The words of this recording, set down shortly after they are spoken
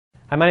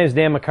Hi, my name is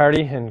Dan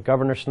McCarty, and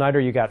Governor Snyder,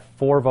 you got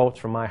 4 votes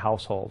from my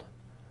household.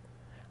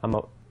 I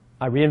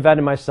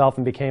reinvented myself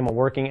and became a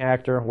working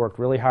actor, worked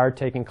really hard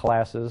taking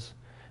classes.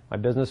 My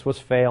business was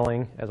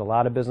failing, as a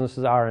lot of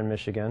businesses are in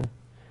Michigan,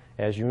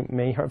 as you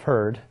may have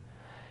heard.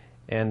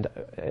 And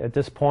at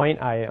this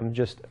point, I am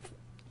just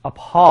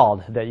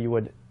appalled that you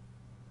would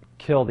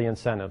kill the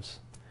incentives.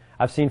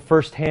 I've seen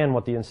firsthand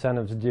what the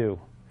incentives do.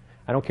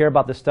 I don't care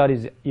about the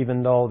studies,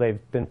 even though they've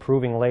been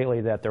proving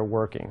lately that they're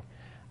working.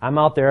 I'm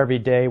out there every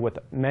day with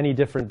many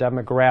different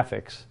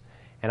demographics,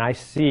 and I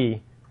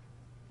see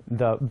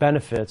the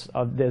benefits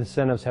of the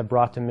incentives have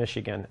brought to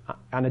Michigan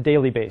on a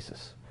daily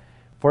basis.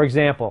 For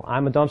example,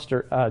 I'm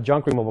a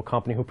junk removal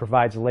company who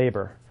provides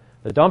labor.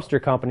 The dumpster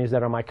companies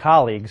that are my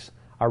colleagues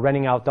are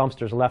renting out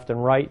dumpsters left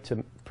and right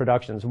to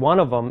productions.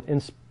 One of them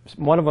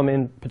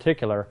in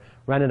particular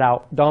rented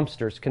out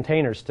dumpsters,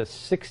 containers, to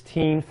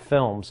 16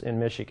 films in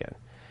Michigan.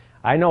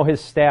 I know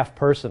his staff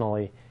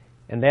personally,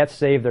 and that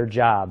saved their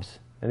jobs.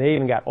 And they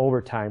even got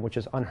overtime, which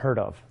is unheard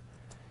of.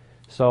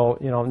 So,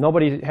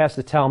 nobody has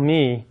to tell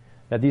me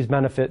that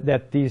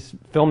these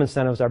film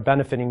incentives are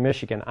benefiting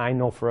Michigan. I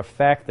know for a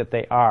fact that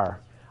they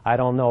are. I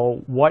don't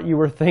know what you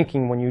were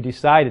thinking when you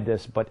decided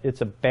this, but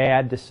it's a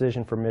bad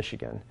decision for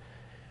Michigan.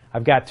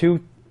 I've got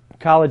 2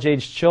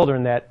 college-age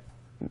children that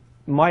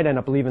might end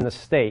up leaving the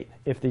state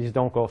if these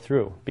don't go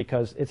through,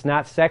 because it's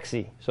not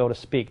sexy, so to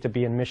speak, to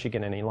be in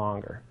Michigan any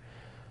longer.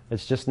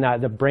 It's just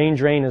not. The brain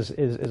drain is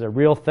a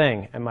real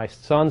thing, and my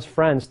son's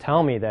friends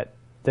tell me that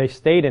they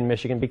stayed in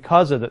Michigan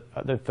because of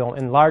the film,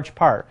 in large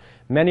part.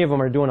 Many of them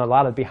are doing a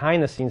lot of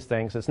behind-the-scenes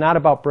things. It's not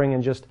about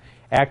bringing just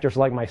actors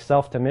like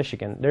myself to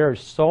Michigan. There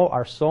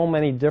are so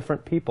many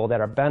different people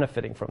that are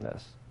benefiting from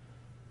this.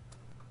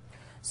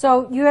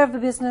 So you have the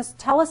business.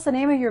 Tell us the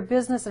name of your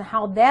business and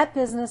how that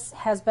business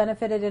has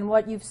benefited and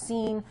what you've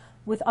seen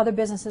with other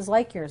businesses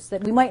like yours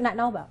that we might not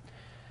know about.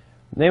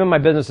 The name of my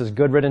business is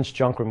Good Riddance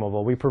Junk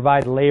Removal. We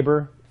provide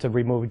labor to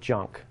remove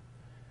junk.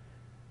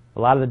 A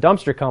lot of the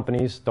dumpster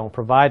companies don't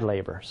provide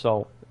labor.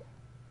 So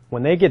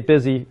when they get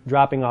busy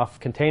dropping off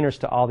containers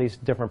to all these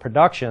different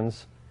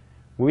productions,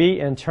 we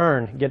in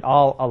turn get a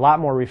lot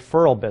more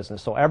referral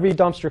business. So every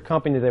dumpster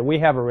company that we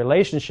have a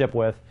relationship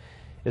with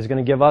is going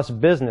to give us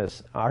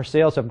business. Our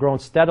sales have grown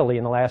steadily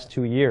in the last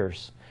 2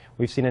 years.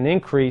 We've seen an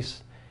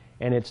increase,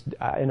 and it's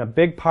in a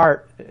big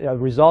part a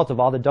result of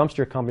all the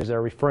dumpster companies that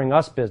are referring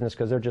us business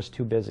because they're just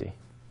too busy.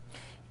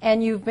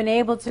 And you've been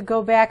able to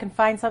go back and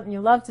find something you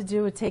love to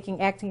do with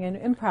taking acting and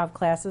improv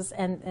classes,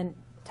 and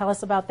tell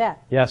us about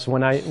that. Yes,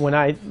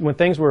 when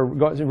things were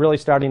really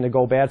starting to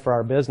go bad for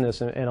our business,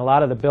 and a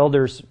lot of the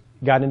builders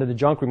got into the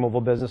junk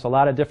removal business, a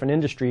lot of different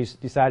industries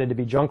decided to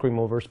be junk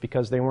removers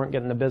because they weren't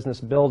getting the business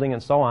building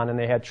and so on, and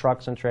they had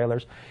trucks and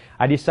trailers.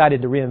 I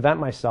decided to reinvent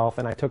myself,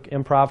 and I took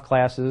improv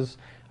classes.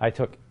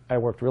 I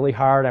worked really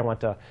hard. I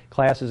went to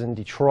classes in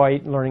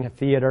Detroit learning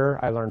theater.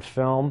 I learned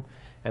film.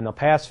 In the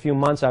past few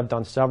months, I've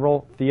done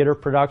several theater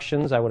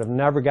productions. I would have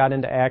never got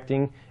into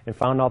acting and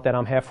found out that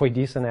I'm halfway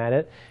decent at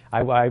it.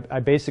 I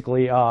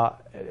basically,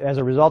 as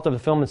a result of the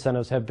film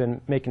incentives, have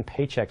been making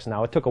paychecks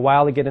now. It took a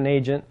while to get an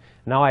agent.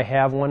 Now I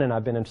have one, and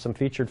I've been in some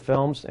featured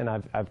films, and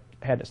I've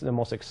had the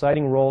most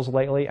exciting roles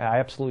lately. I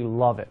absolutely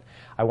love it.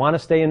 I want to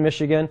stay in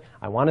Michigan.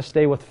 I want to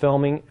stay with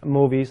filming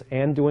movies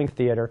and doing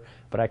theater,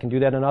 but I can do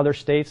that in other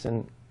states,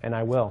 and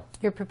I will.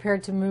 You're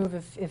prepared to move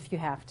if you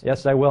have to.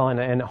 Yes, I will,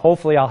 and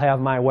hopefully I'll have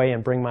my way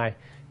and bring my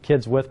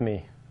kids with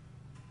me.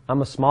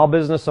 I'm a small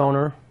business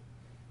owner.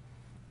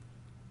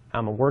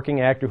 I'm a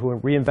working actor who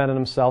reinvented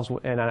themselves,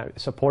 and I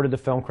supported the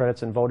film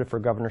credits and voted for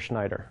Governor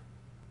Snyder.